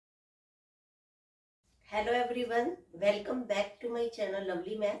Hello everyone, welcome back to my channel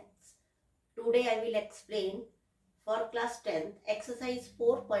Lovely Maths. Today I will explain for class 10th exercise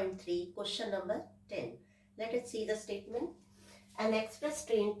 4.3 question number 10. Let us see the statement. An express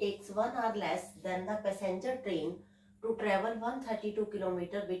train takes 1 hour less than the passenger train to travel 132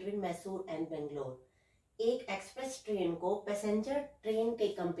 km between Mysore and Bangalore. एक express train को passenger train के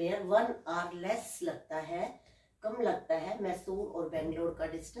compare 1 our less लगता है, कम लगता है मैसूर और बेंगलोर का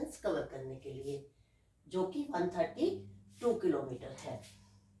distance cover करने के लिए, जो कि 132 किलोमीटर है.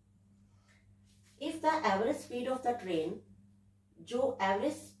 If the average speed of the train, जो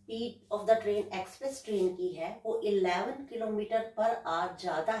average speed of the train express train की है वो 11 किलोमीटर पर आवर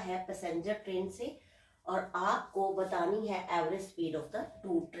ज्यादा है पैसेंजर ट्रेन से, और आपको बतानी है average speed of the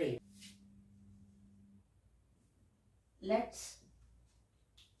two train. Let's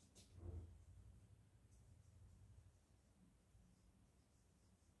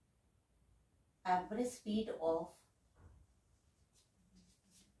average speed of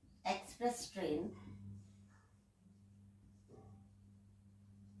express train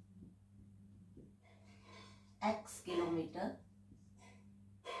x kilometer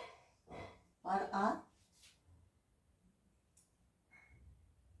per hour.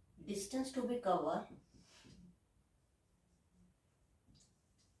 Distance to be covered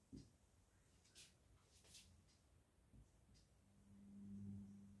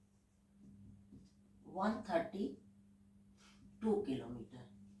 132 kilometer.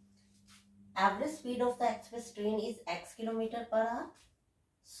 Average speed of the express train is x kilometer per hour.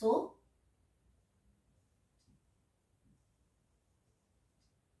 So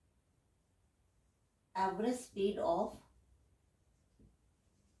average speed of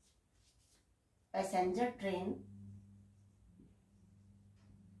passenger train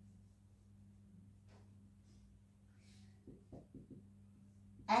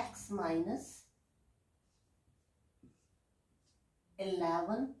x minus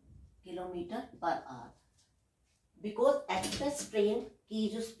 11 kilometre per hour. Because express train की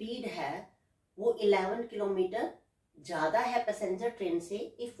जो speed है वो 11 kilometre ज्यादा है passenger train से.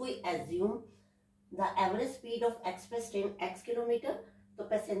 If we assume the average speed of express train x kilometre, तो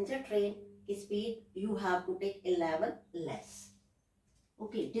passenger train की speed you have to take 11 less.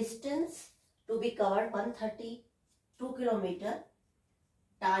 Okay, distance to be covered 132 kilometre.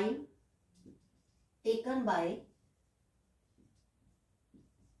 Time taken by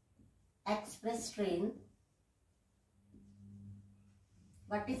express train.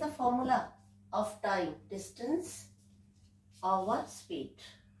 What is the formula of time? Distance over speed.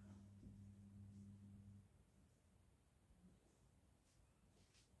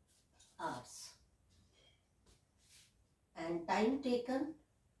 Hours. And time taken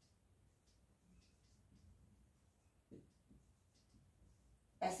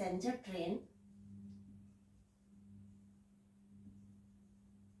passenger train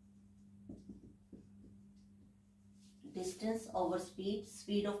distance over speed.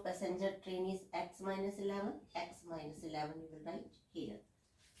 Speed of passenger train is x minus 11. X minus 11 you will write here.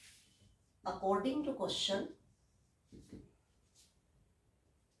 According to question,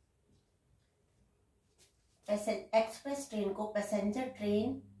 express train को passenger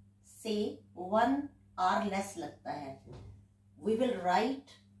train से 1 our less लगता है. We will write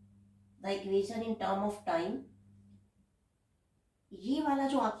the equation in term of time. ये वाला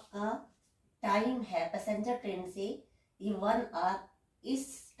जो आपका time है passenger train से, ये 1 आवर इस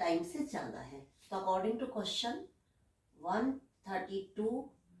टाइम से ज्यादा है. तो according to question 132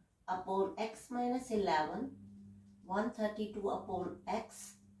 upon x minus 11, 132 upon x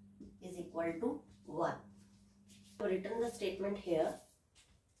is equal to 1. So written the statement here.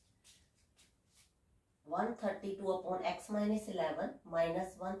 132 upon x minus 11 minus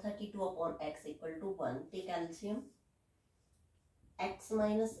 132 upon x equal to 1. Take LCM. X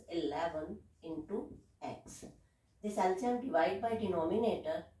minus 11 into x. This LCM divide by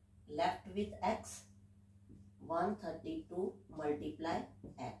denominator, left with x. 132 multiply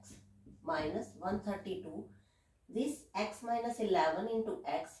x minus 132. This x minus 11 into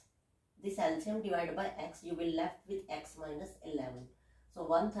x. This LCM divided by x, you will left with x minus 11. So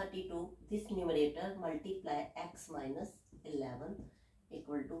 132, this numerator multiply x minus 11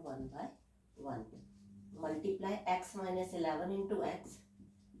 equal to 1 by 1. Multiply x minus 11 into x,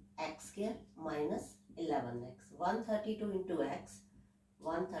 x square minus 11x. 132 into x,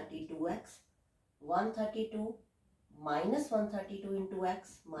 132x. 132 minus 132 into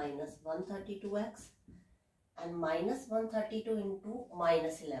x minus 132x. And minus 132 into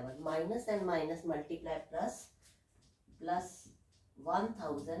minus 11. Minus and minus multiply plus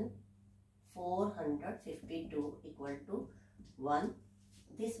 1452 equal to 1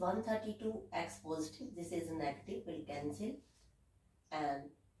 This 132x positive, this is negative, will cancel, and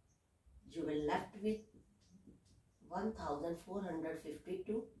you will left with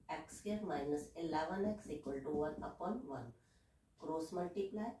 1452 x square minus 11x equal to 1 upon 1. Cross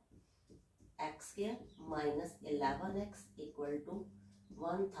multiply, x square minus 11x equal to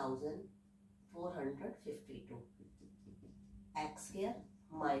 1452. X square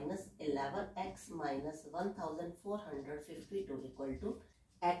minus 11x minus 1452 equal to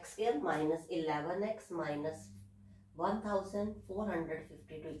x square minus 11x minus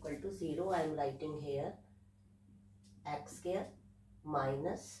 1452 equal to 0. I am writing here x square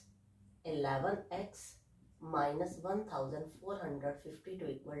minus 11x minus 1452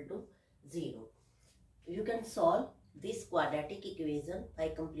 equal to 0. You can solve this quadratic equation by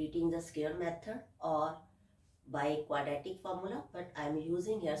completing the square method or by quadratic formula, but I am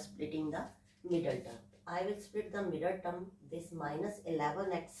using here splitting the middle term. I will split the middle term, this minus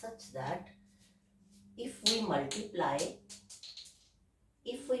 11x, such that if we multiply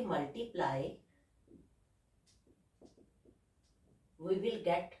we will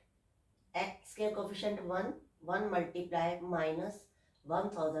get x square coefficient 1 multiply minus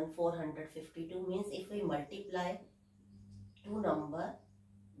 1452 means if we multiply two number,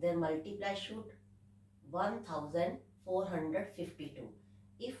 their multiply should 1452.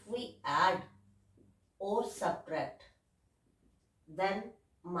 If we add or subtract, then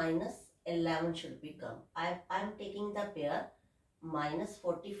minus 11 should become. I am taking the pair minus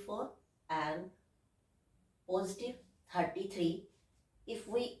 44 and positive 33. If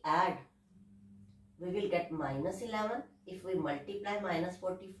we add, we will get minus 11. If we multiply minus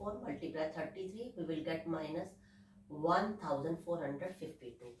 44 multiply 33, we will get minus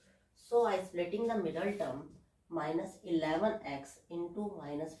 1452. So I splitting the middle term, minus 11x into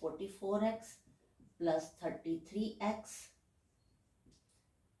minus 44x plus 33x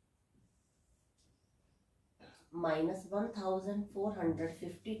minus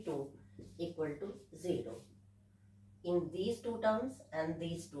 1452 equal to 0. In these two terms and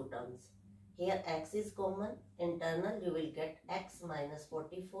these two terms, here x is common, internal you will get x minus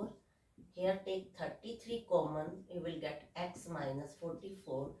 44. Here take 33 common, you will get x minus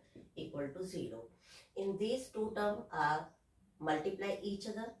 44 equal to 0. In these two terms are multiply each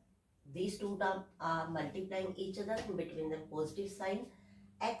other. These two terms are multiplying each other, in between them positive sign.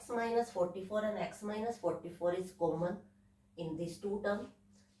 X minus 44 and x minus 44 is common in these two terms.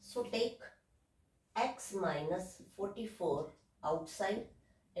 So take x minus 44 outside,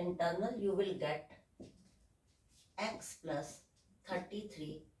 internal you will get x plus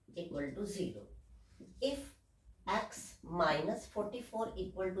 33 equal to 0. If x minus 44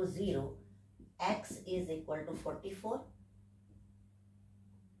 equal to 0, x is equal to 44,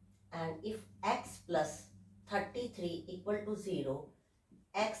 and if x plus 33 equal to 0,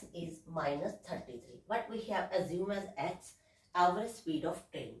 x is minus 33. What we have assumed as x, our speed of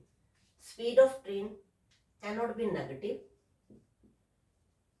train. Speed of train cannot be negative.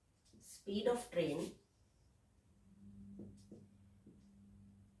 Speed of train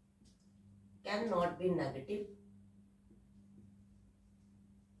cannot be negative.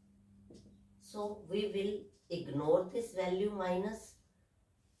 So we will ignore this value minus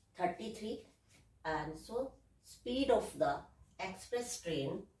 33, and so speed of the express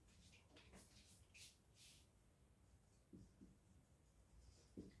train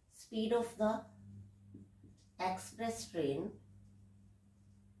 (44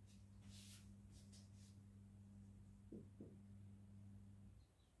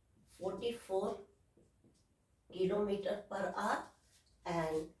 km/h)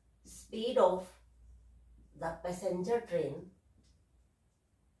 and speed of the passenger train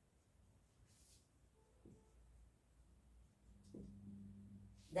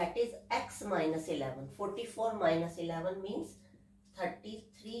that is x minus 11. 44 minus 11 means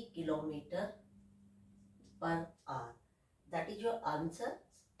 33 km/h. That is your answer.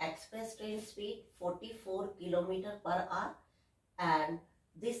 Express train speed 44 km/h, and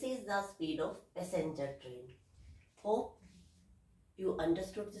this is the speed of passenger train. Hope you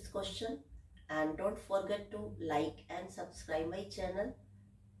understood this question, and don't forget to like and subscribe my channel.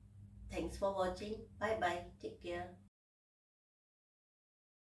 Thanks for watching. Bye bye. Take care.